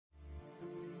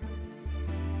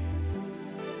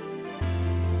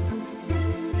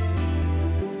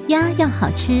鸭要好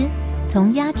吃，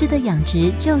从鸭只的养殖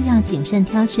就要谨慎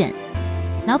挑选。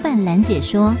老板兰姐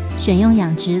说，选用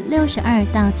养殖62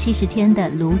到70天的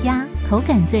鲈鸭，口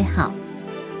感最好。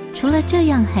除了这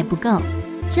样还不够，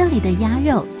这里的鸭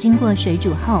肉经过水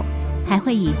煮后，还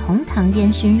会以红糖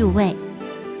烟熏入味，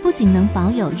不仅能保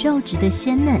有肉质的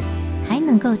鲜嫩，还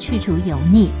能够去除油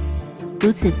腻。如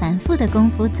此繁复的功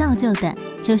夫造就的，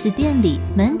就是店里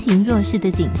门庭若市的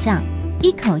景象。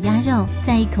一口鸭肉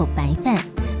再一口白饭，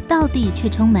道地却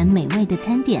充满美味的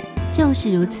餐点就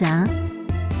是如此啊！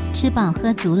吃饱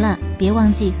喝足了，别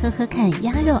忘记喝喝看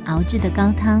鸭肉熬制的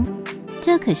高汤，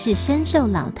这可是深受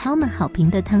老饕们好评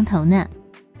的汤头呢。